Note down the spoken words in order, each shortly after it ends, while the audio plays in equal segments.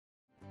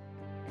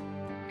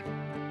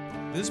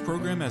This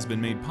program has been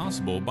made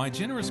possible by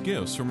generous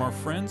gifts from our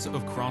friends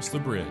of Cross the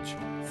Bridge.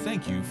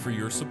 Thank you for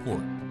your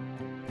support.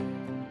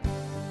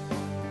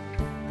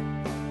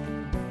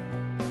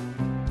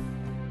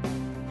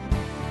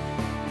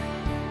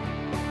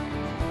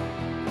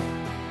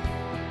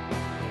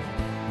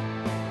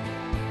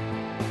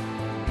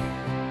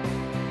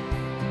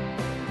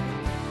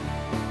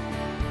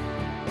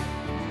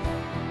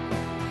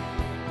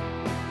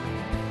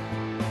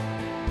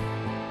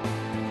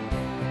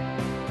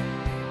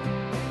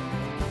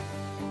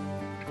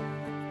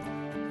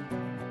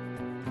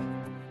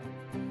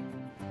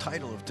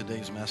 Title of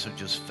today's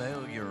message is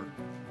Failure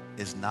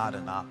is Not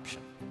an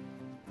Option.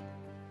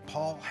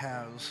 Paul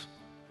has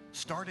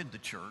started the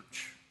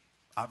church,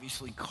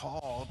 obviously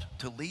called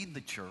to lead the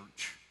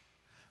church,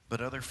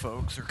 but other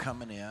folks are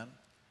coming in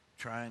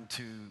trying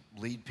to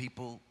lead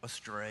people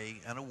astray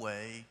and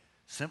away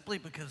simply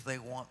because they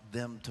want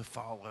them to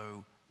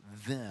follow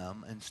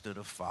them instead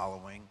of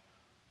following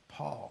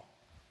Paul.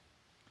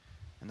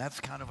 And that's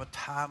kind of a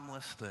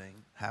timeless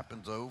thing,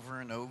 happens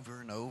over and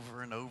over and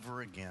over and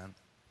over again.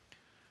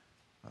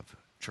 Of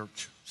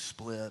church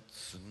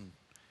splits and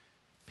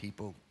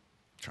people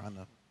trying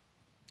to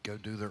go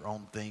do their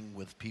own thing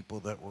with people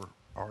that were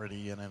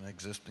already in an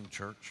existing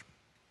church.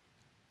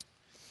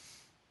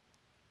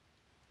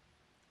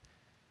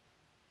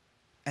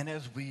 And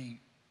as we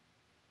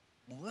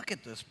look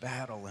at this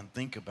battle and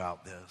think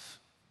about this,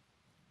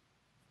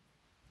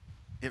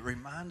 it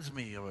reminds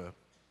me of a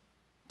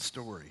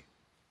story.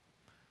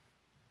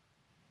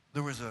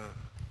 There was a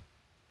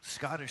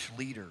Scottish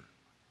leader,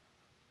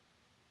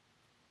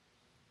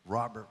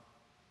 Robert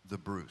the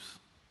Bruce.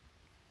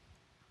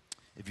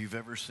 If you've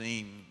ever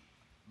seen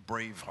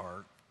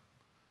Braveheart,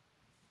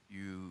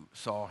 you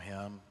saw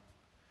him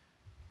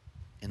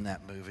in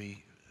that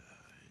movie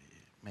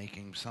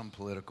making some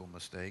political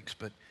mistakes,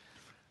 but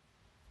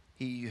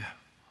he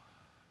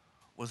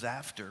was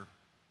after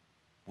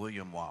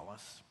William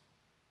Wallace,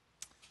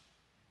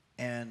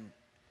 and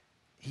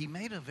he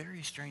made a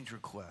very strange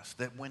request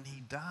that when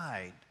he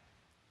died,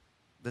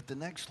 that the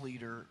next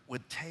leader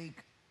would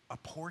take a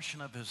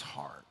portion of his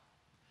heart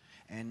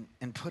and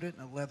put it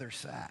in a leather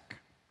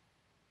sack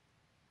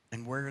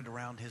and wear it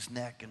around his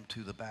neck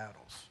into the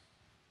battles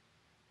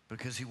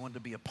because he wanted to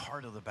be a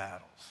part of the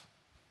battles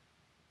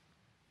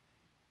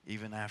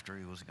even after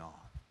he was gone.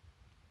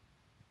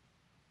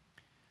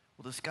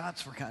 Well, the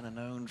Scots were kind of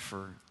known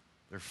for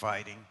their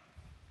fighting.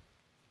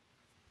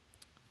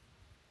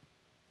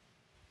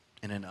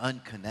 In an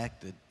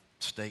unconnected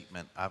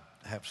statement, I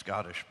have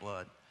Scottish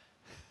blood.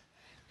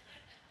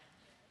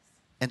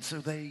 And so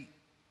they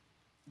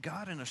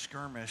got in a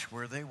skirmish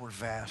where they were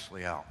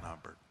vastly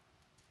outnumbered.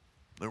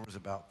 There was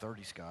about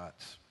 30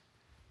 Scots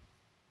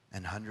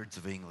and hundreds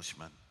of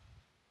Englishmen.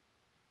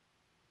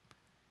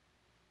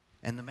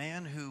 And the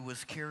man who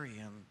was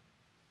carrying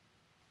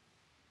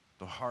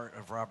the heart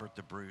of Robert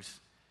the Bruce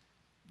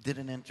did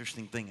an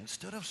interesting thing.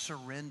 Instead of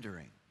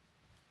surrendering,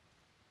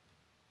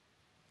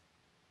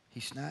 he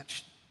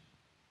snatched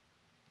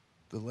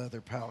the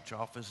leather pouch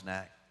off his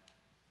neck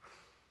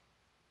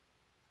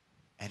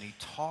and he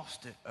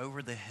tossed it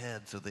over the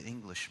heads of the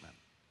Englishmen.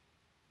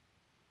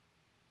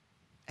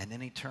 And then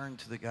he turned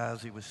to the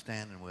guys he was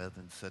standing with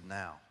and said,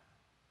 "Now,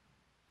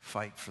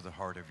 fight for the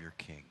heart of your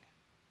king."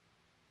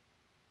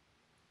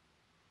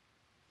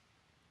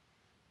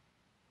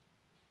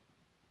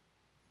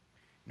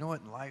 You know what?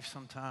 In life,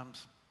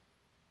 sometimes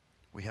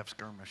we have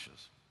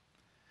skirmishes.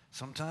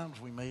 Sometimes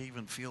we may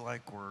even feel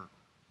like we're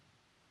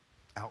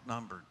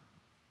outnumbered.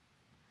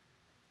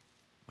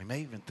 We may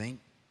even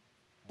think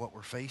what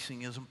we're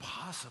facing is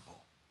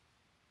impossible.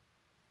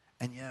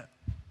 And yet,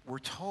 we're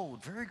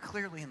told very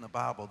clearly in the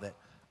Bible that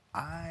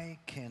I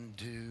can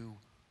do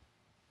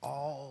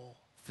all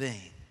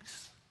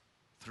things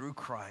through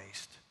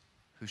Christ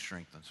who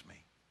strengthens me.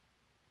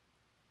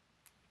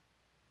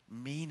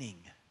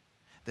 Meaning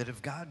that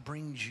if God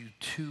brings you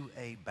to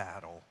a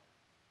battle,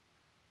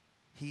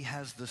 He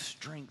has the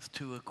strength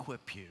to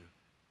equip you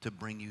to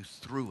bring you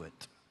through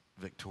it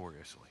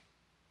victoriously.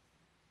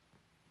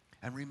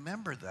 And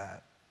remember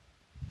that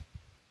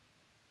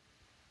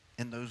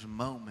in those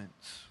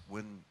moments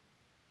when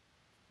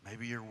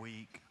maybe you're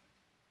weak,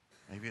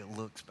 maybe it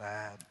looks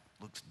bad,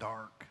 looks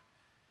dark,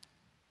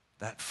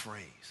 that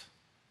phrase,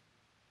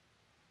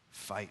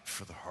 fight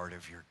for the heart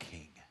of your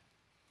king.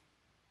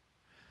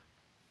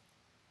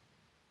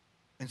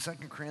 In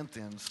 2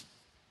 Corinthians,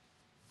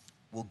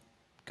 we'll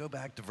go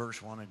back to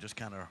verse 1 and just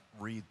kind of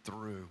read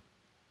through.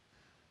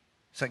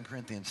 2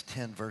 Corinthians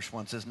 10, verse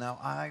 1 says, "Now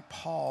I,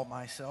 Paul,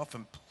 myself,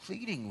 am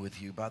pleading with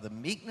you by the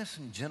meekness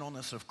and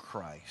gentleness of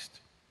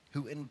Christ,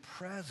 who in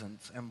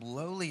presence am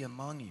lowly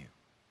among you,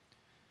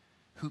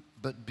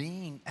 but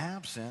being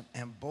absent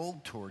am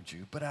bold towards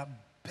you. But I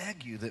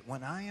beg you that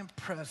when I am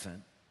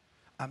present,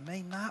 I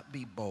may not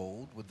be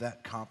bold with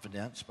that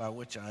confidence by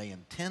which I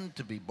intend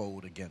to be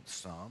bold against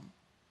some,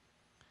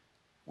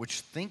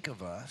 which think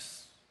of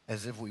us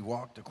as if we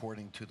walked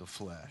according to the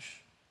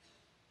flesh.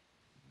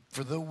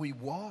 For though we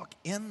walk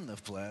in the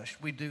flesh,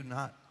 we do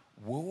not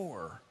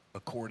war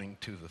according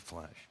to the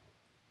flesh.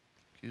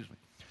 Excuse me.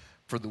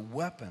 For the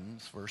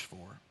weapons, verse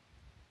 4,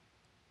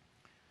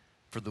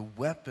 for the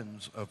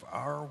weapons of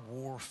our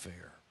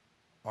warfare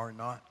are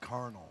not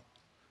carnal,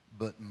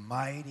 but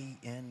mighty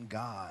in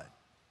God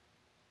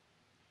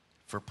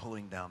for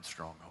pulling down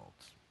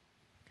strongholds.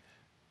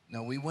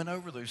 Now, we went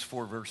over those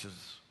 4 verses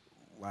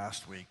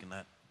last week, and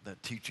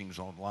that teaching's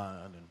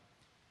online. And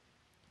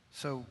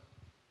so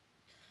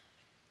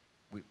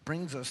it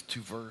brings us to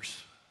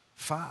verse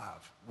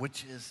 5,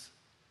 which is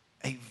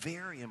a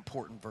very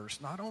important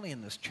verse, not only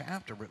in this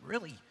chapter, but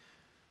really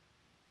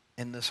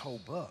in this whole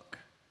book.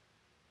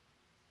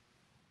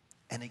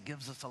 And it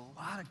gives us a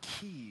lot of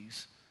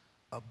keys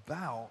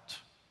about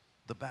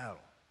the battle.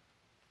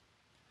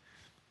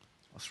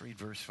 Let's read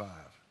verse 5.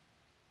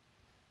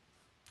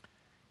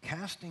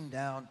 Casting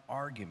down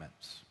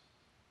arguments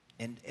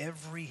and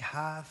every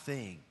high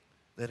thing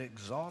that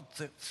exalts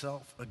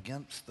itself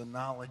against the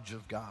knowledge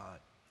of God,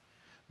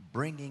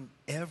 bringing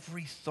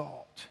every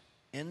thought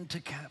into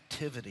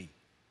captivity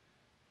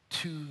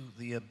to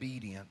the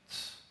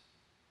obedience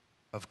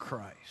of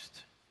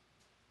Christ.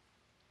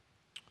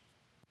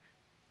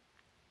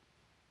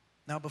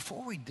 Now,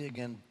 before we dig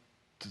into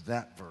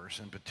that verse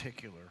in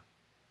particular,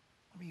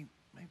 let me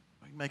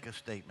make a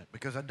statement,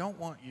 because I don't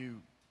want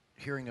you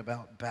hearing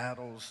about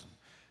battles and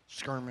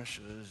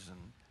skirmishes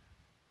and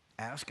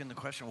asking the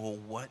question, well,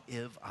 what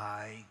if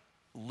I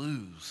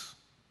lose?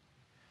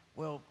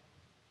 Well,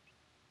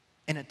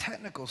 in a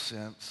technical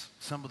sense,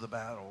 some of the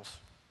battles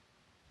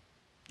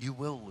you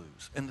will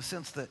lose, in the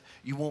sense that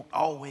you won't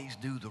always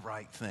do the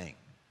right thing.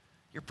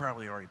 You're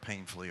probably already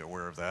painfully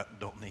aware of that and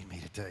don't need me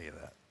to tell you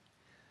that.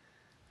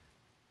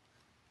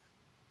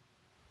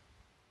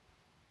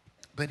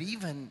 But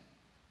even,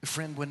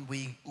 friend, when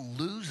we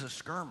lose a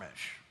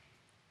skirmish,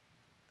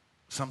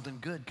 something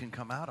good can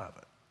come out of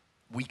it.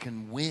 We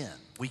can win.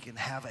 We can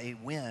have a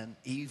win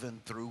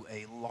even through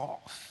a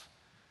loss.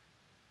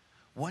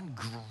 One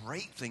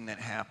great thing that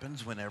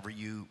happens whenever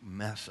you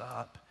mess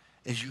up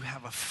is you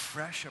have a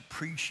fresh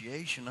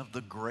appreciation of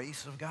the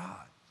grace of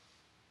God.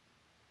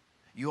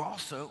 You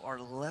also are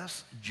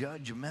less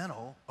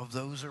judgmental of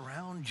those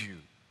around you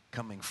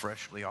coming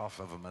freshly off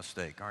of a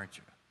mistake, aren't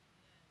you?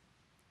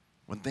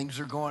 When things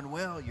are going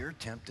well, you're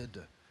tempted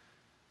to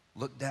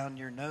look down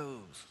your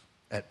nose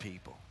at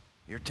people.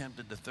 You're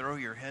tempted to throw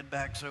your head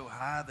back so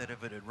high that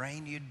if it had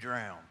rained, you'd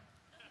drown.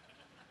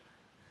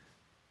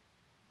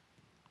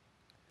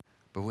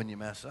 But when you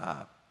mess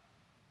up,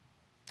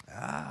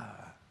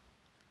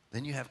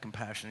 then you have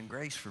compassion and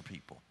grace for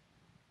people.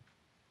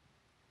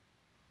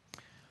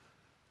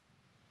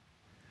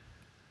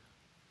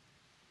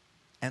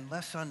 And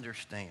let's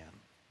understand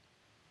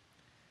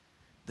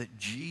that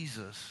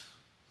Jesus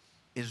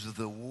is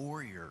the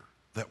warrior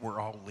that we're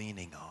all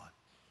leaning on.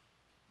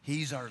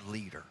 He's our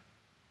leader.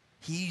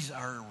 He's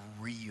our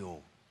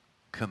real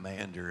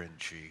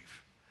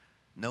commander-in-chief.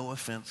 No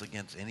offense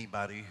against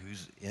anybody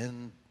who's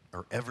in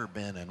or ever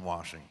been in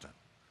Washington.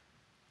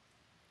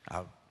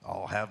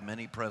 I'll have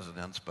many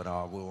presidents, but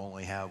I will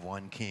only have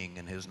one king,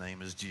 and his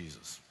name is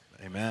Jesus.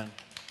 Amen?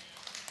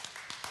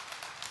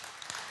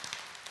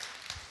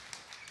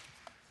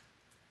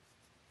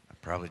 I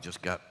probably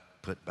just got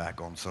put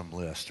back on some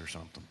list or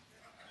something.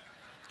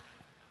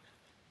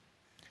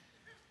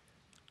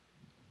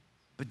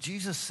 But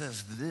Jesus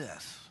says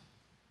this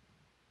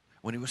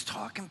when he was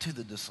talking to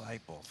the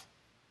disciples,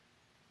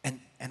 and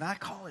I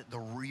call it the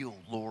real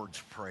Lord's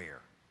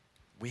Prayer.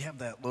 We have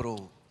that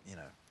little,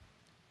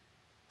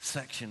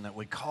 section that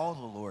we call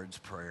the Lord's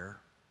Prayer,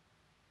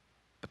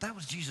 but that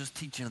was Jesus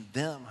teaching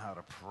them how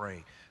to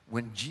pray.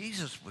 When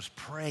Jesus was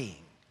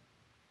praying,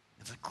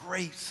 it's a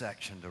great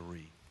section to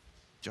read,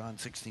 John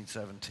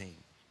 16:17.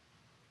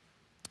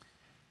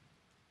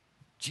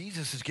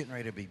 Jesus is getting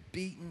ready to be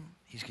beaten.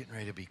 He's getting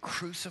ready to be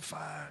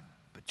crucified,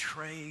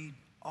 betrayed,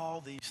 all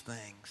these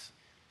things.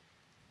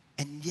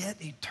 And yet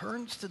he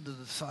turns to the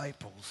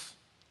disciples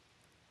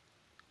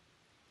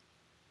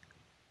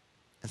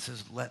and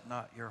says, "Let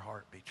not your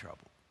heart be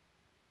troubled."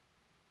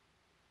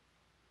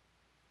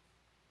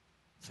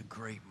 It's a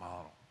great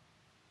model.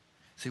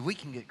 See, we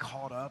can get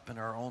caught up in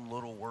our own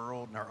little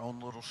world and our own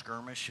little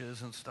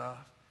skirmishes and stuff.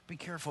 Be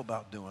careful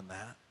about doing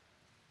that.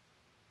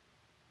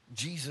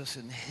 Jesus,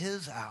 in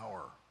his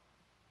hour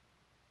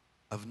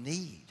of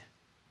need,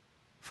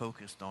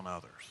 focused on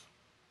others.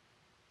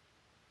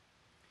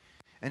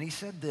 And he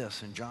said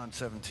this in John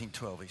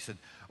 17:12. He said,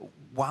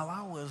 "While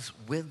I was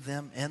with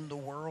them in the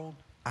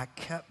world, I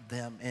kept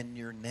them in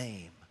your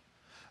name.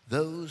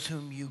 Those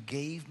whom you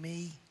gave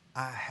me,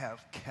 I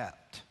have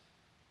kept.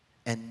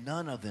 And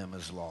none of them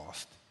is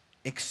lost,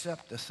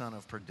 except the son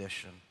of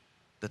perdition,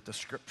 that the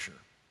scripture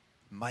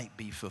might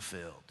be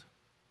fulfilled."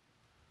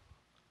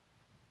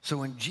 So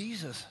when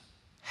Jesus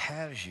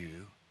has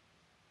you,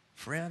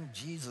 friend,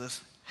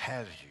 Jesus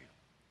has you.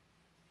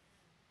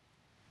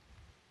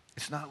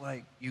 It's not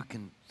like you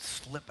can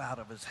slip out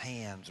of his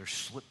hands or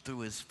slip through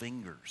his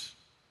fingers.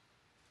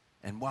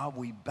 And while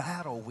we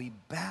battle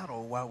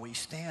while we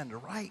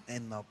stand right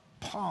in the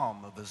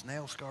palm of his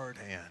nail-scarred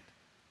hand.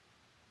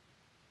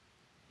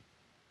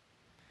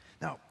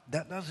 Now,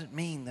 that doesn't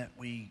mean that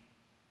we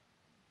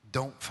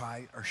don't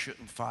fight or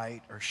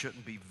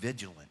shouldn't be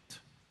vigilant.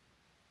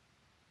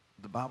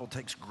 The Bible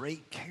takes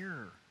great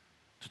care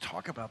to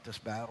talk about this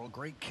battle,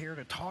 great care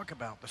to talk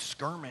about the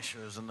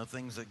skirmishes and the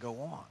things that go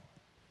on.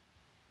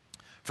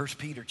 1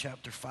 Peter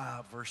chapter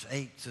 5, verse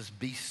 8 says,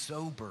 be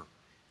sober,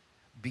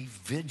 be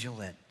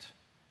vigilant,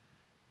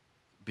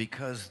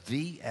 because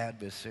some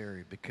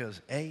adversary,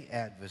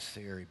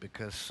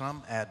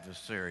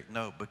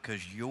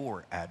 because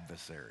your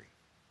adversary.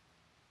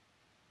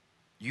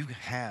 You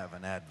have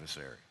an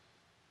adversary.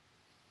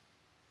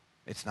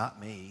 It's not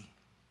me.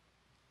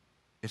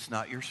 It's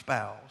not your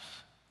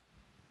spouse.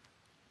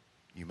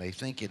 You may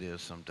think it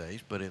is some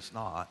days, but it's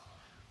not.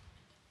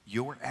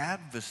 Your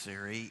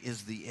adversary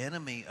is the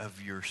enemy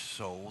of your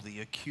soul, the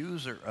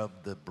accuser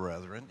of the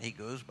brethren. He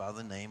goes by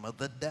the name of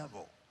the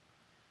devil,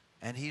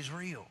 and he's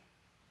real.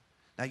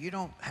 Now, you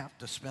don't have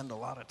to spend a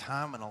lot of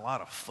time and a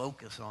lot of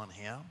focus on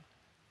him.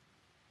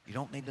 You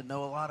don't need to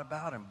know a lot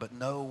about him, but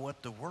know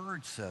what the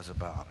Word says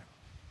about him.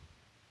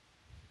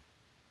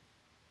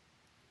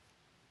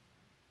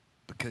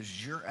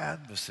 Because your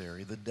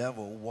adversary, the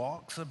devil,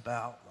 walks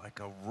about like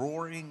a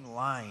roaring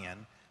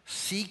lion,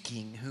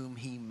 seeking whom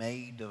he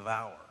may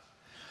devour.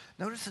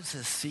 Notice it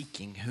says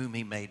seeking whom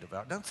he may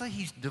devour. Don't say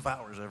he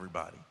devours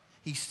everybody.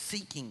 He's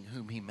seeking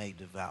whom he may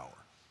devour.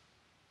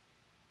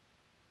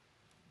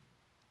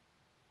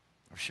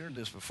 I've shared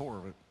this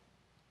before, but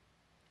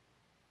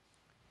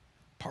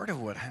part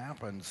of what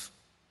happens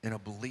in a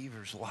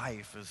believer's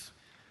life is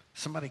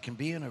somebody can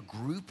be in a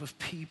group of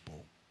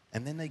people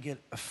and then they get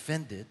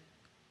offended,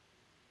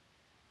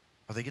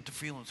 or they get their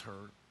feelings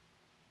hurt,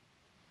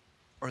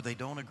 or they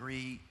don't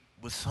agree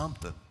with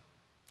something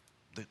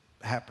that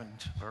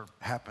happened or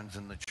happens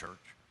in the church.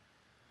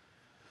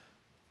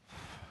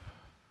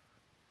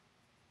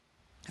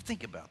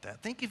 Think about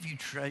that. Think if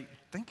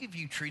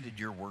you treated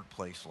your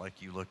workplace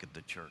like you look at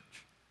the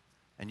church,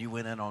 and you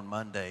went in on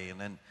Monday and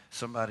then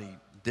somebody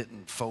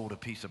didn't fold a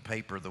piece of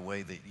paper the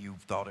way that you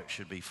thought it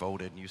should be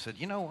folded, and you said,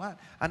 you know what?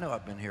 I know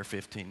I've been here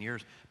 15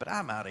 years, but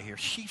I'm out of here.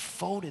 She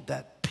folded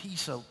that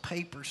piece of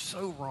paper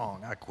so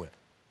wrong, I quit.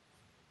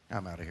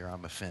 I'm out of here.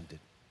 I'm offended.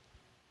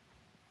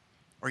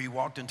 Or you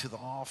walked into the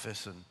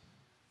office and,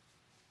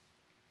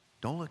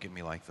 don't look at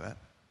me like that.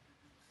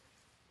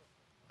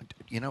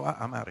 You know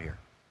what? I'm out of here.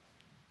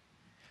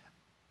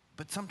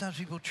 But sometimes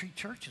people treat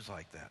churches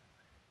like that.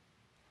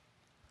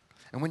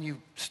 And when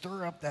you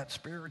stir up that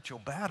spiritual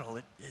battle,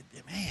 it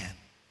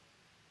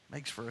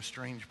makes for a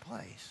strange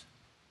place.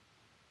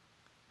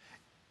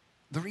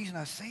 The reason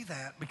I say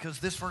that, because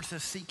this verse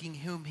is seeking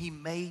whom he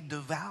may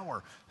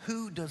devour.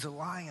 Who does a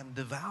lion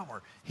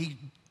devour? He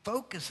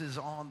focuses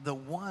on the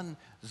one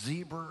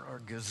zebra or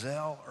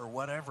gazelle or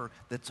whatever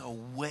that's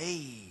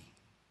away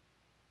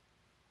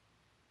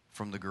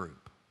from the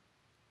group.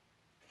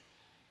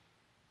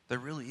 There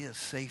really is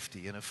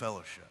safety in a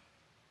fellowship,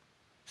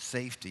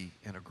 safety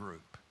in a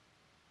group.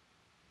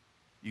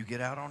 You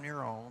get out on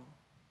your own,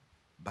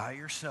 by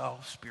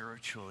yourself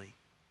spiritually,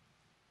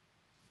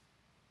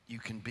 you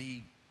can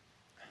be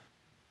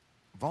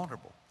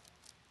vulnerable.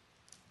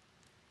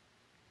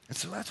 And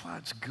so that's why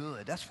it's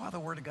good. That's why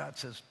the Word of God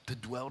says to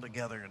dwell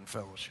together in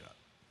fellowship.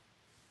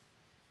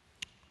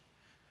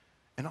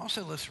 And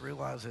also let's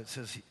realize it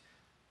says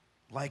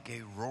like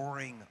a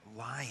roaring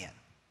lion.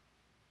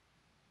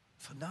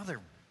 It's another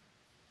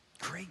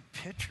great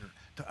picture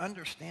to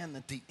understand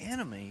that the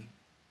enemy,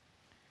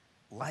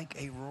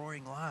 like a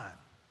roaring lion.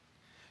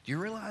 Do you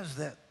realize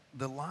that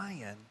the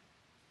lion,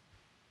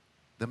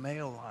 the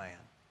male lion,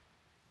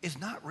 is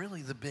not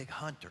really the big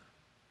hunter?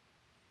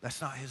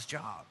 That's not his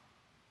job.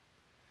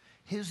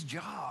 His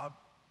job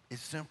is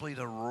simply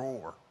to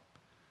roar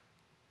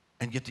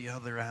and get the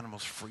other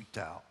animals freaked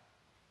out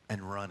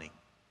and running.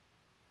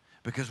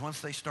 Because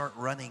once they start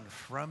running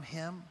from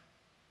him,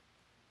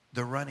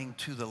 they're running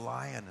to the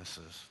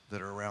lionesses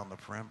that are around the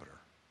perimeter,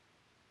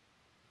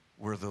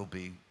 where they'll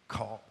be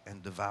caught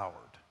and devoured.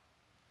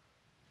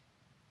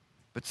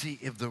 But see,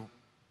 if the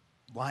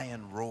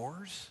lion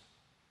roars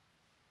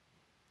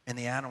and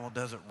the animal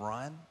doesn't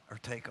run or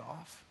take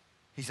off,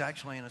 he's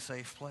actually in a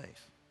safe place.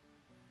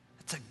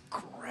 It's a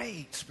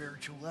great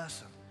spiritual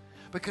lesson.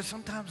 Because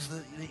sometimes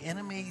the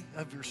enemy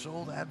of your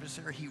soul, the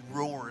adversary, he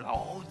roars,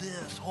 oh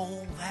this,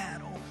 oh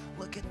that, oh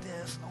look at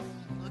this,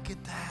 oh look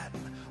at that,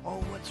 and oh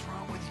what's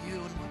wrong with you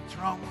and what's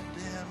wrong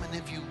with them. And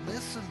if you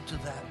listen to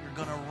that, you're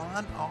going to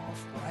run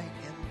off right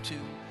into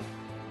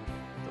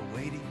the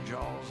waiting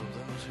jaws of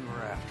those who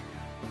are after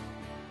you.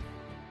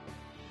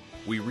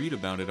 We read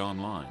about it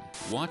online,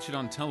 watch it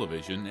on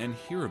television, and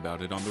hear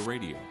about it on the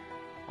radio.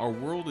 Our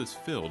world is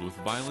filled with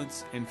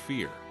violence and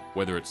fear.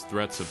 Whether it's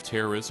threats of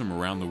terrorism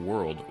around the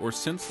world or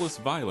senseless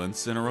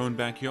violence in our own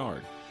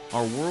backyard,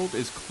 our world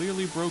is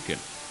clearly broken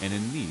and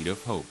in need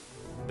of hope.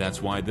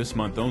 That's why this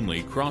month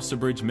only, Cross the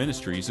Bridge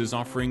Ministries is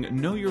offering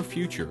Know Your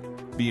Future,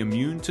 Be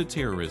Immune to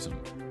Terrorism.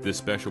 This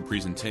special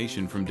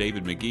presentation from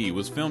David McGee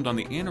was filmed on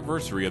the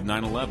anniversary of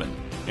 9/11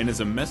 and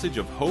is a message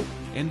of hope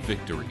and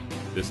victory.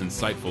 This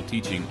insightful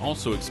teaching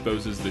also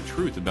exposes the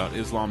truth about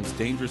Islam's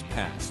dangerous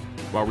past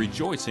while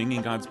rejoicing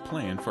in God's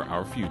plan for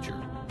our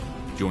future.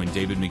 Join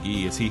David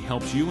McGee as he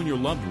helps you and your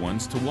loved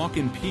ones to walk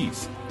in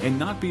peace and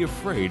not be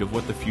afraid of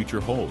what the future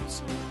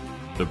holds.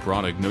 The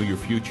product Know Your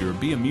Future,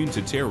 Be Immune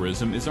to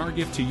Terrorism is our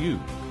gift to you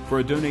for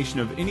a donation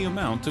of any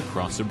amount to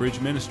Cross the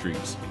Bridge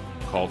Ministries.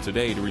 Call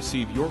today to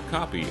receive your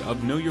copy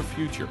of Know Your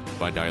Future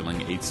by dialing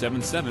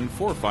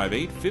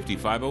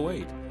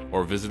 877-458-5508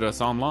 or visit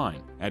us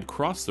online at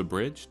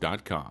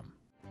crossthebridge.com.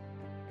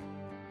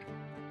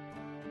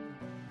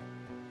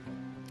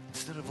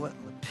 Instead of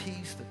letting the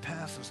peace that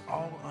passes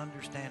all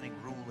understanding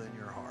rule in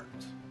your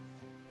hearts.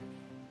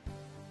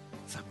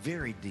 It's a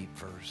very deep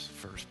verse,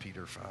 1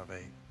 Peter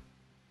 5:8.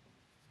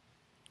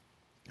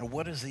 And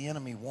what does the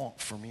enemy want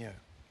from you?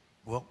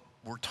 Well,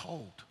 we're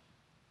told.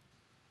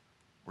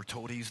 We're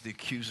told he's the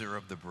accuser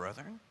of the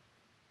brethren.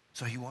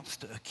 So he wants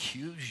to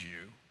accuse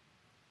you.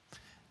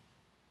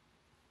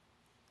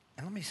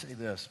 And let me say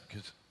this,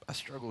 because I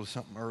struggled with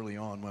something early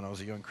on when I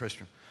was a young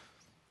Christian.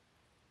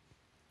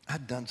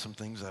 I'd done some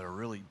things that I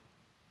really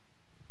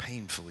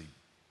painfully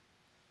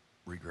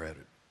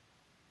regretted.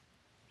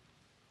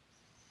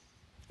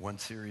 One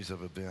series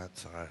of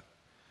events,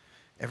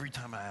 every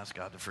time I asked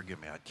God to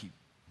forgive me, I'd keep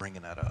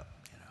bringing that up.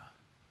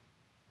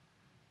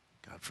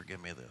 God,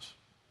 forgive me of this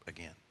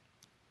again.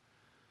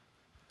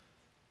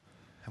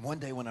 And one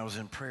day when I was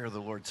in prayer, the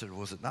Lord said,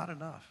 was it not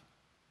enough?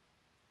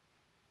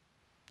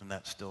 In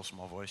that still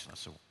small voice, and I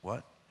said,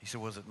 what? He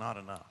said, was it not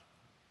enough?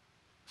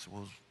 I said,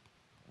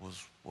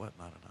 was what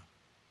not enough?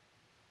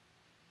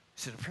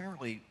 He said,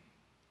 apparently,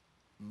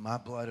 my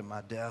blood and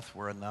my death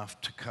were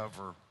enough to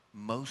cover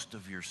most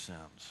of your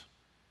sins.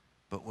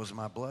 But was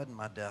my blood and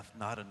my death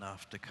not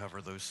enough to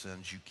cover those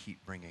sins you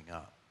keep bringing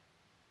up?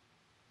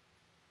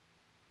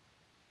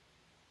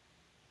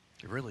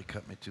 It really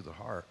cut me to the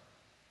heart.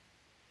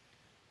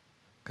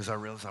 Because I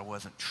realized I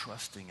wasn't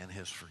trusting in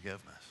his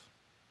forgiveness.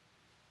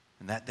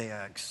 And that day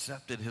I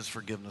accepted his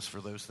forgiveness for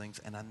those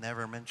things, and I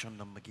never mentioned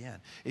them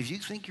again. If you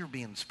think you're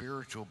being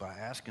spiritual by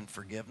asking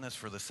forgiveness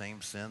for the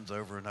same sins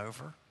over and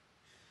over,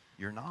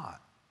 you're not.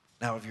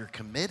 Now, if you're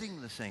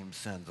committing the same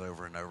sins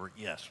over and over,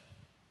 yes,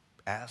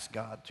 ask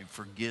God to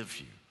forgive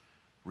you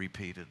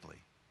repeatedly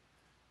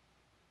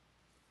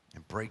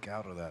and break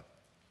out of that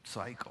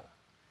cycle.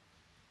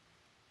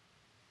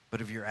 But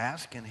if you're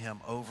asking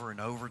him over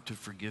and over to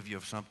forgive you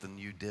of something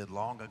you did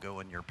long ago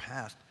in your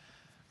past,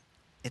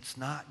 it's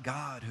not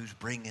God who's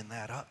bringing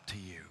that up to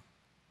you.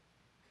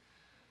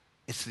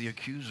 It's the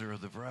accuser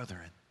of the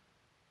brethren.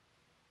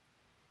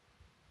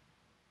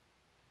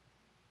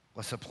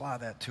 Let's apply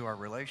that to our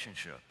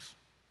relationships.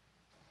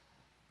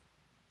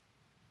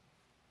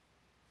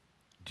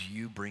 Do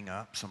you bring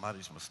up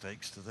somebody's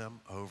mistakes to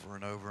them over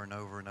and over and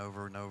over and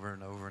over and over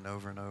and over and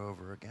over and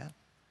over again?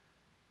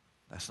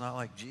 That's not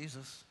like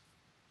Jesus.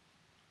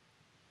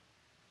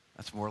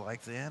 That's more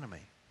like the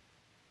enemy.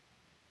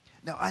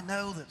 Now, I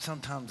know that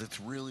sometimes it's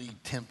really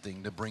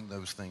tempting to bring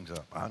those things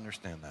up. I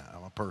understand that.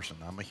 I'm a person.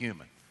 I'm a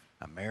human.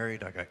 I'm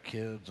married. I got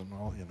kids and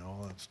all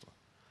that stuff.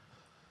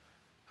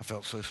 I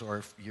felt so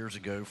sorry years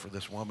ago for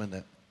this woman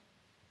that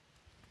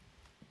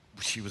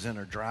she was in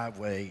her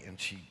driveway and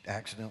she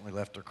accidentally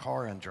left her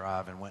car in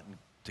drive and went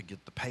to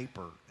get the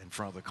paper in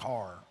front of the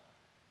car,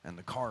 and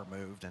the car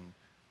moved and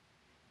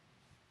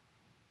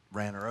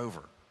ran her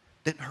over.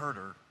 Didn't hurt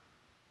her,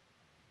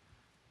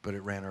 but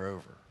it ran her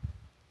over.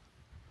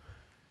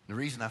 The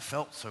reason I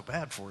felt so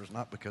bad for her is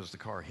not because the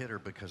car hit her,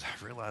 because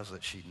I realized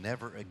that she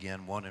never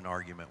again won an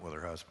argument with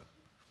her husband.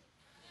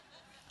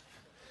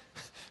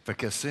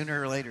 Because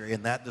sooner or later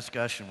in that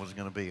discussion was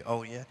going to be,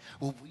 oh yeah,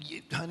 well,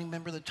 honey,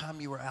 remember the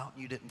time you were out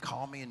and you didn't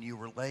call me and you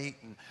were late,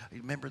 and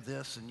you remember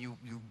this and you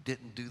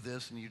didn't do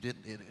this and you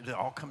didn't, it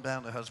all come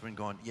down to husband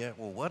going, yeah,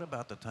 well, what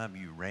about the time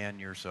you ran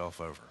yourself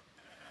over?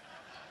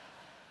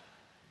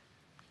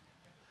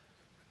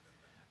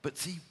 But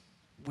see,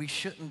 we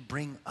shouldn't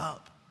bring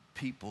up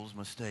people's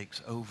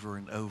mistakes over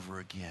and over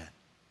again,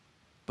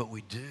 but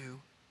we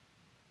do.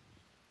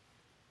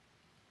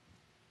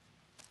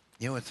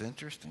 You know what's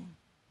interesting?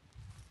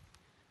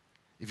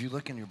 If you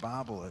look in your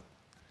Bible at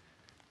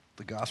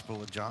the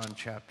Gospel of John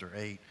chapter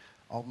 8,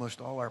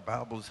 almost all our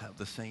Bibles have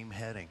the same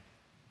heading,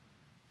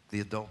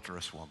 the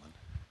adulterous woman.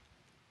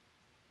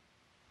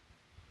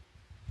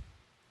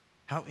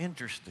 How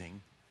interesting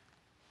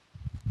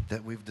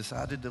that we've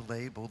decided to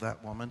label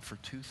that woman for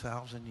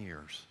 2,000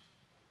 years,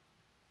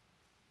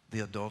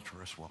 the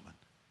adulterous woman.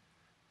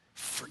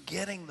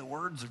 Forgetting the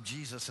words of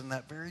Jesus in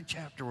that very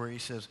chapter where he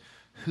says,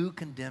 who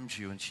condemns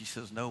you? And she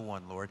says, no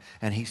one, Lord.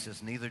 And he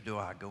says, neither do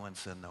I. Go and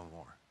sin no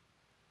more.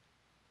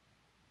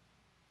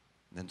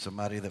 And then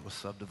somebody that was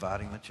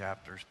subdividing the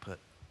chapters put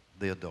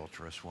the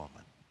adulterous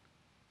woman.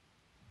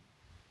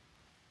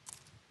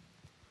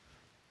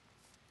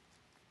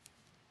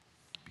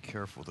 Be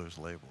careful of those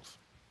labels.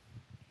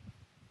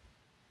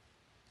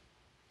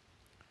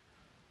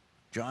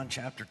 John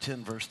chapter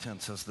 10, verse 10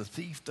 says, the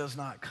thief does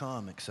not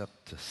come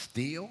except to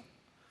steal,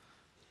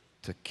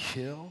 to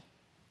kill,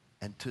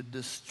 and to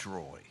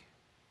destroy.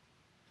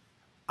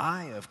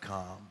 I have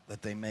come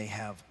that they may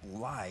have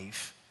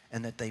life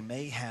and that they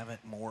may have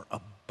it more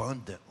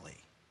abundantly.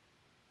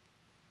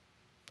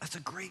 That's a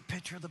great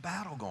picture of the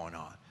battle going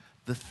on.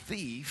 The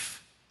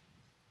thief,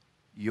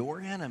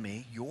 your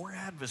enemy, your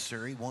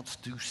adversary, wants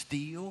to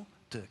steal,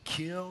 to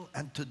kill,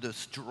 and to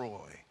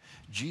destroy.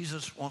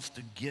 Jesus wants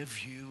to give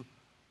you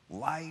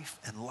life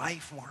and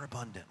life more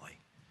abundantly.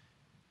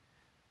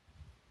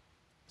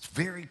 It's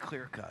very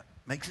clear-cut.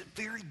 Makes it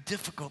very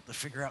difficult to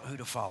figure out who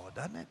to follow,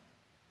 doesn't it?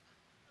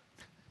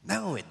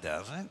 No, it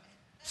doesn't.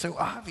 So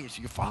obvious.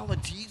 You follow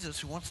Jesus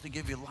who wants to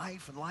give you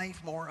life and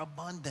life more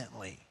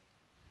abundantly.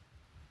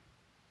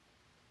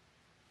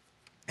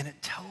 And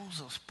it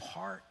tells us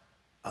part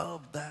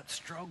of that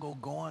struggle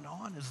going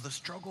on is the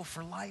struggle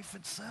for life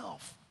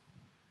itself.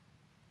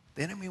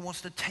 The enemy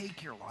wants to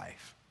take your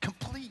life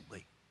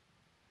completely.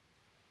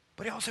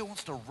 But he also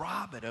wants to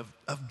rob it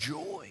of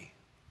joy,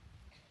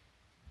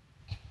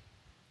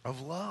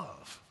 of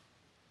love,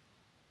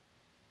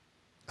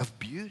 of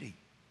beauty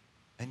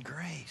and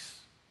grace.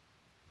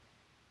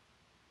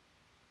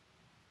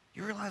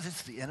 You realize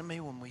it's the enemy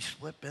when we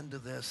slip into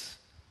this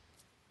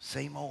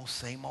same old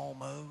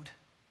mode?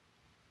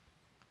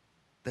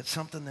 That's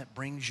something that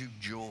brings you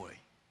joy.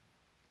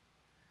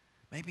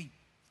 Maybe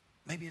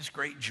it's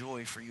great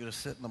joy for you to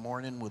sit in the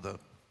morning with a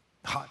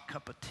hot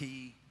cup of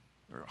tea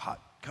or a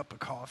hot cup of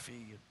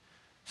coffee and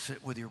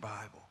sit with your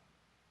Bible.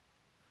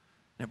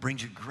 And it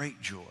brings you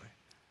great joy.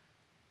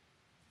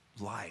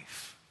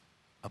 Life,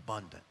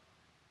 abundant.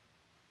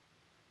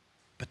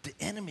 But the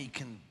enemy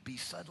can be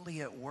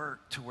subtly at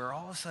work to where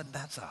all of a sudden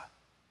that's a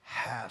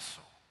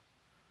hassle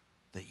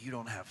that you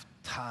don't have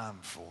time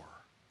for.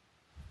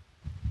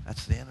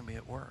 That's the enemy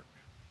at work.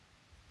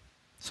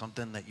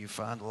 Something that you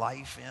find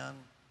life in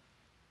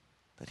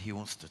that he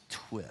wants to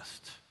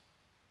twist.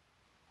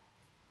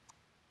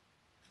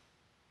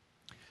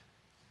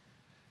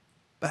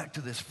 Back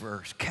to this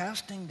verse.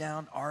 Casting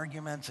down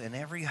arguments and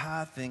every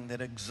high thing that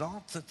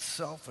exalts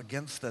itself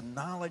against the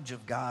knowledge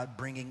of God,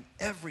 bringing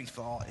every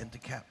thought into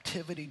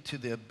captivity to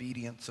the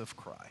obedience of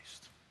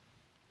Christ.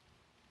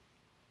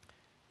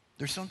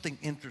 There's something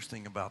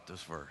interesting about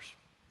this verse.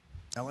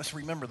 Now let's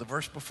remember the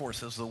verse before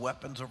says the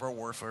weapons of our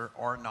warfare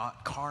are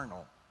not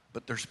carnal,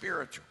 but they're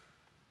spiritual.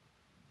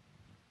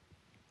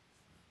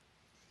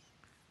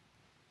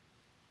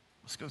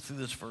 Let's go through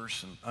this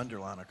verse and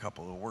underline a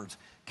couple of words.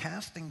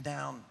 Casting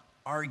down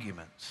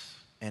arguments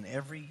and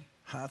every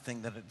high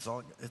thing that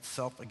exalts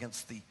itself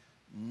against the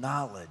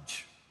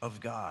knowledge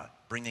of God,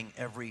 bringing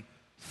every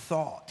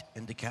thought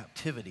into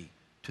captivity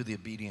to the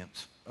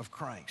obedience of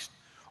Christ.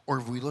 Or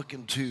if we look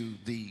into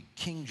the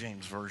King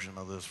James version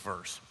of this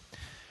verse,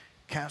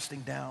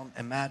 casting down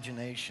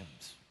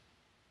imaginations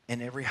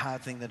and every high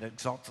thing that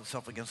exalts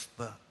itself against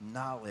the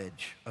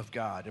knowledge of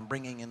God, and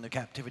bringing into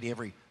captivity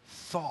every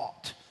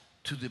thought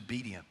to the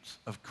obedience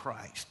of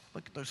Christ.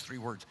 Look at those three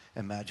words: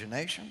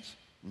 imaginations,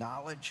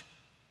 knowledge,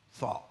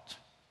 thought.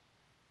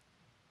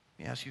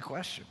 Let me ask you a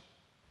question.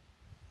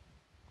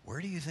 Where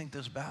do you think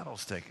this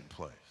battle's taking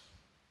place?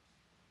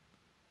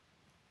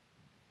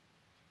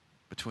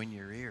 Between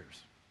your ears.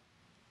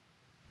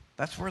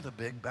 That's where the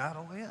big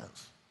battle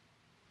is.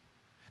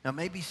 Now,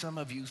 maybe some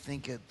of you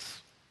think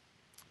it's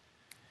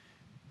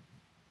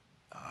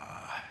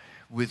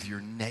with your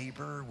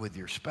neighbor, with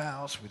your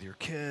spouse, with your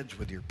kids,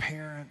 with your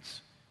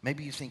parents.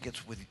 Maybe you think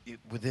it's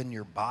within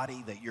your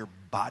body, that your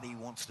body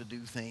wants to do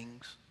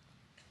things.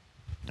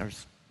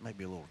 There's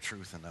maybe a little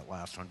truth in that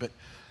last one, but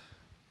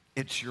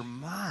it's your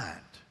mind.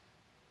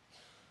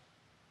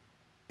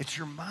 It's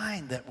your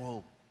mind that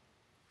will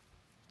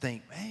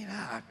think, man,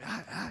 I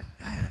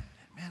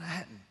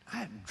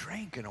hadn't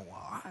drank in a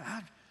while.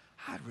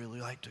 I'd really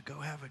like to go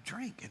have a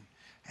drink,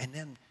 and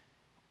then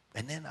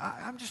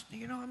I'm just,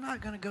 I'm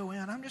not going to go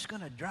in. I'm just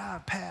going to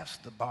drive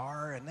past the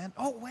bar, and then,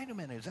 oh, wait a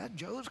minute, is that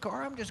Joe's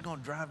car? I'm just going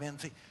to drive in and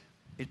see.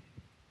 It's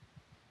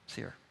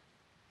here.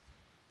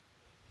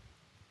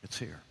 It's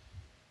here.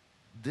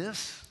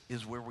 This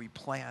is where we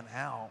plan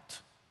out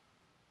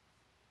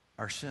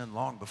our sin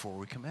long before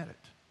we commit it.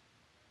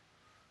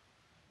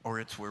 Or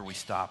it's where we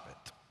stop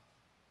it.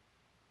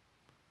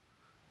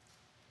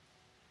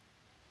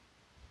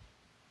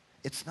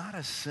 It's not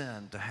a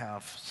sin to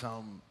have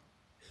some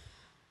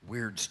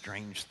weird,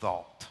 strange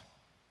thought.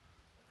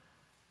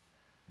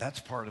 That's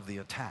part of the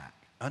attack.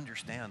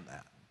 Understand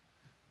that.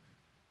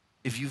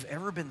 If you've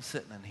ever been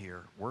sitting in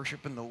here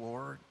worshiping the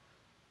Lord,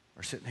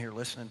 or sitting here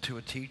listening to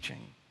a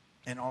teaching,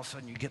 and all of a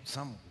sudden you get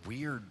some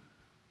weird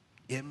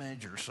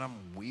image or some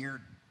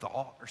weird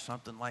thought or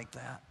something like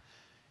that,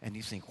 and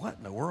you think, what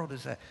in the world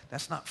is that?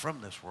 That's not from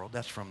this world.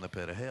 That's from the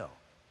pit of hell.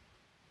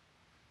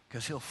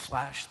 Because he'll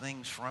flash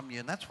things from you.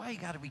 And that's why you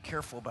got to be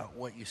careful about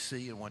what you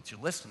see and what you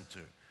listen to.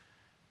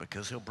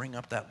 Because he'll bring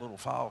up that little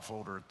file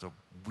folder at the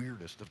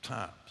weirdest of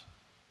times.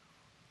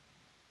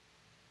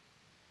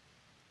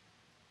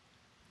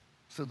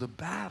 So the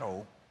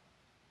battle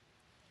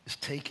is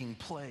taking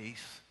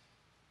place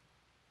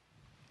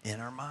in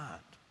our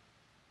mind.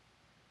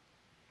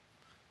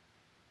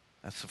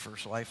 That's the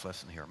first life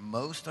lesson here.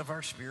 Most of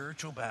our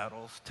spiritual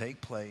battles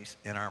take place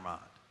in our mind.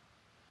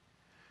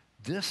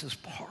 This is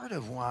part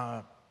of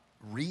why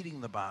reading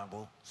the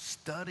Bible,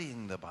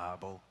 studying the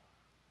Bible,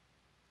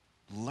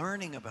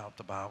 learning about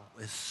the Bible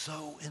is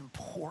so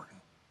important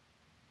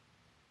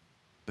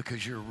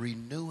because you're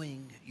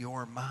renewing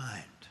your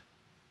mind.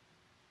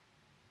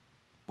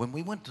 When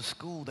we went to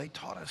school, they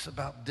taught us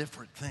about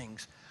different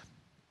things,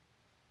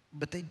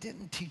 but they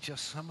didn't teach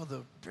us some of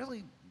the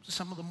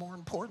more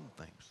important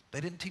things.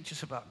 They didn't teach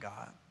us about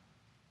God,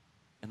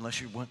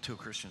 unless you went to a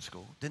Christian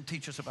school. Didn't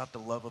teach us about the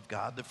love of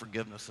God, the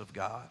forgiveness of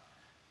God,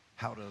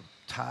 how to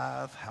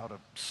tithe, how to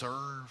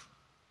serve,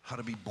 how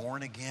to be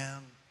born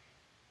again,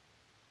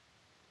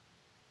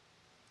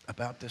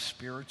 about this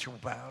spiritual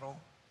battle.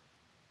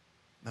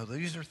 No,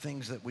 these are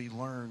things that we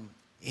learn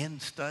in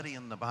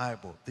studying the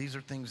Bible. These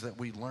are things that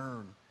we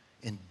learn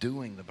in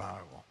doing the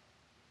Bible.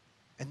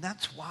 And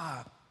that's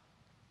why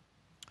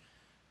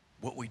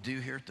what we do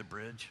here at the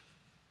Bridge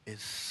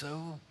is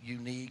so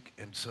unique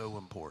and so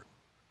important.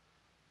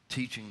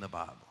 Teaching the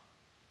Bible,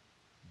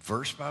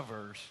 verse by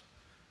verse,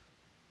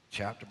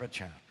 chapter by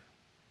chapter.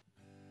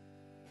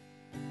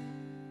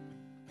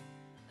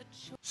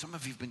 Some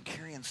of you have been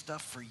carrying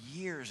stuff for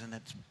years and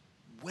it's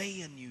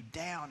weighing you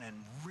down and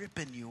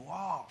ripping you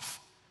off,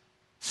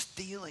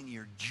 stealing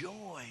your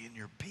joy and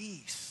your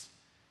peace.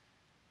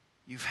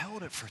 You've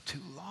held it for too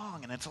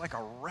long and it's like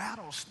a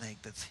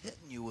rattlesnake that's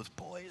hitting you with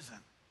poison.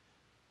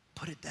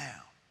 Put it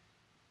down.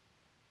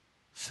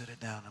 Sit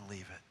it down and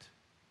leave it.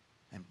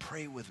 And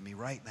pray with me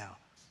right now,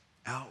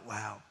 out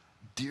loud.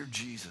 Dear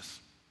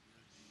Jesus,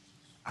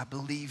 I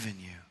believe in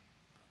you.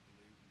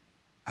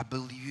 I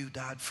believe you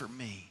died for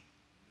me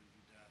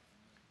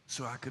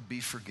so I could be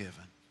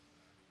forgiven.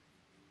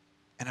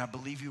 And I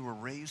believe you were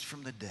raised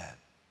from the dead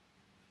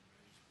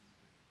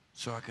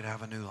so I could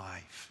have a new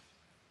life.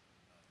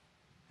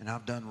 And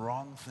I've done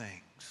wrong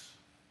things.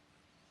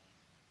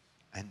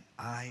 And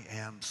I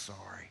am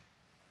sorry.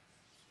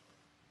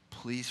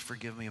 Please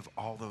forgive me of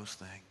all those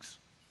things.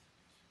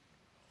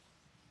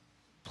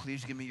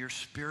 Please give me your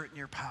spirit and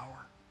your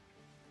power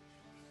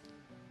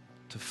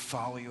to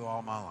follow you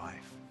all my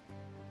life.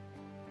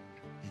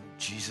 In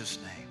Jesus'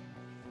 name.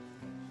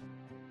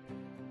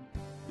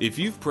 If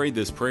you've prayed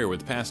this prayer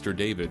with Pastor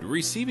David,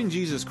 receiving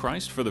Jesus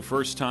Christ for the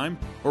first time,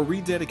 or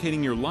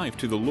rededicating your life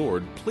to the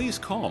Lord, please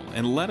call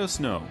and let us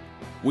know.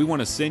 We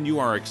want to send you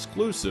our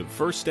exclusive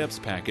First Steps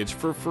package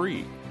for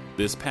free.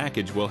 This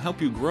package will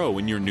help you grow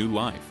in your new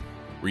life.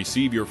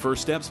 Receive your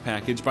First Steps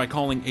package by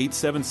calling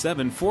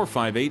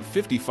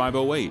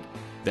 877-458-5508.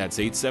 That's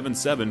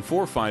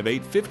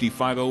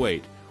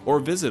 877-458-5508. Or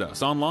visit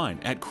us online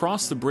at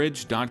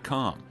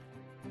crossthebridge.com.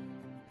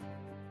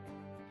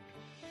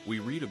 We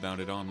read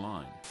about it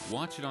online,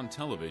 watch it on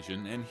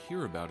television, and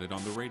hear about it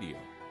on the radio.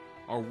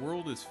 Our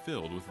world is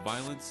filled with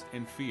violence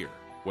and fear,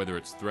 whether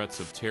it's threats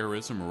of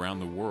terrorism around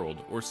the world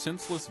or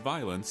senseless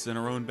violence in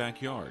our own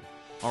backyard.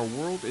 Our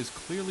world is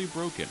clearly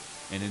broken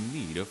and in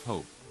need of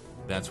hope.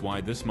 That's why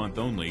this month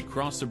only,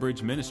 Cross the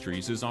Bridge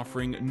Ministries is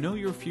offering Know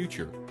Your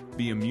Future,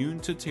 Be Immune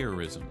to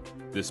Terrorism.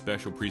 This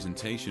special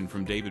presentation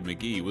from David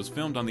McGee was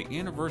filmed on the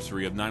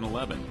anniversary of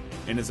 9/11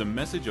 and is a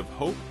message of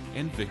hope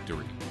and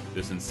victory.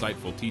 This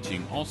insightful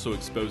teaching also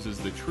exposes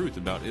the truth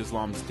about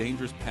Islam's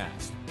dangerous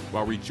past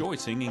while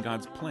rejoicing in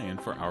God's plan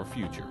for our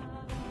future.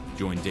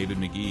 Join David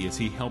McGee as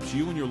he helps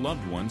you and your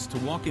loved ones to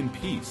walk in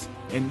peace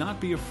and not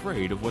be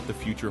afraid of what the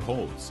future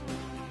holds.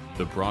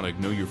 The product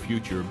Know Your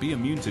Future, Be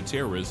Immune to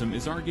Terrorism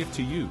is our gift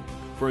to you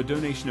for a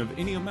donation of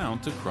any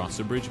amount to Cross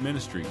the Bridge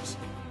Ministries.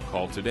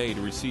 Call today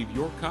to receive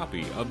your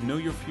copy of Know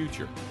Your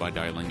Future by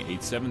dialing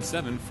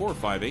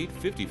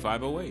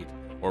 877-458-5508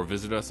 or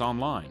visit us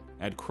online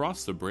at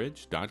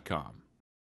crossthebridge.com.